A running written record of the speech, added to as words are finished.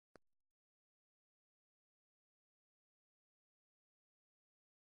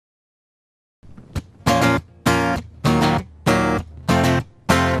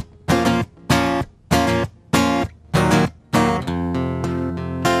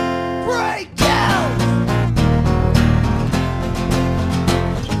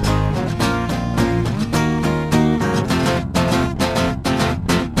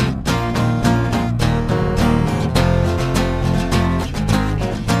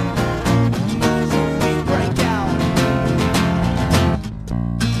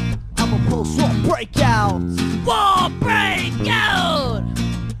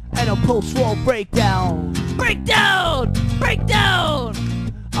post-war breakdown. Breakdown! Breakdown!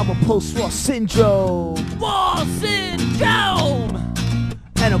 I'm a post-war syndrome. War syndrome!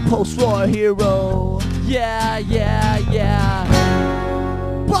 And a post-war hero. Yeah, yeah, yeah.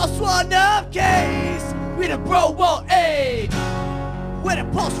 Post-war nutcase with a pro-war age. When a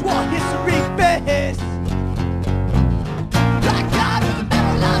post-war history face. I got a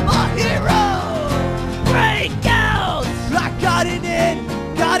medal, I'm a hero. Breakout! I got an in,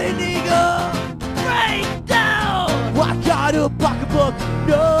 got an eagle. Breakdown! I got a pocketbook,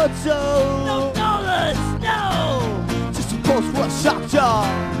 no No dough. dollars, no! Just a post-war shock job.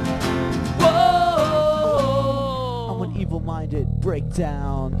 Whoa! I'm an evil-minded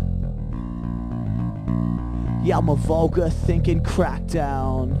breakdown. Yeah, I'm a vulgar thinking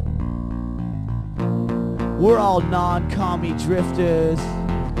crackdown. We're all non-commie drifters.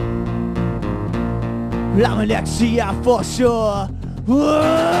 I'm an ex-GI for sure.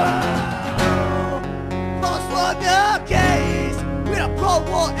 Post-war nutcase with a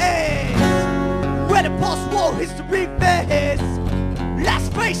pro-war ace. When a post-war history face. Let's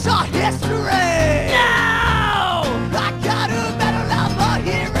face our history. No! I got a medal, I'm a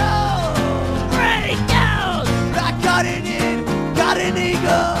hero. Breakout! I got an in, got an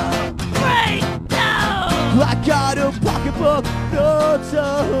eagle. Breakdown! I got a pocketbook, no No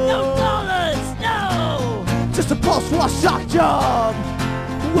dough. dollars, no! Just a post-war shock job.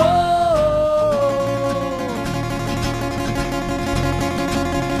 Whoa.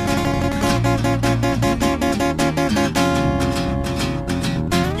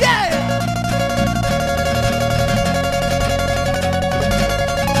 Yeah.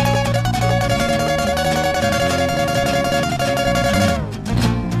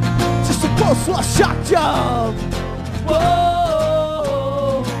 Just a post-war shock job.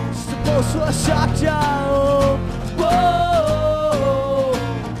 Whoa. Just a post-war shock job. Whoa.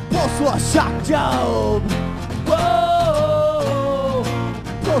 Post-war shock job. Whoa.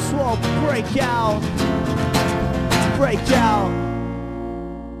 Post-war breakout. Breakout.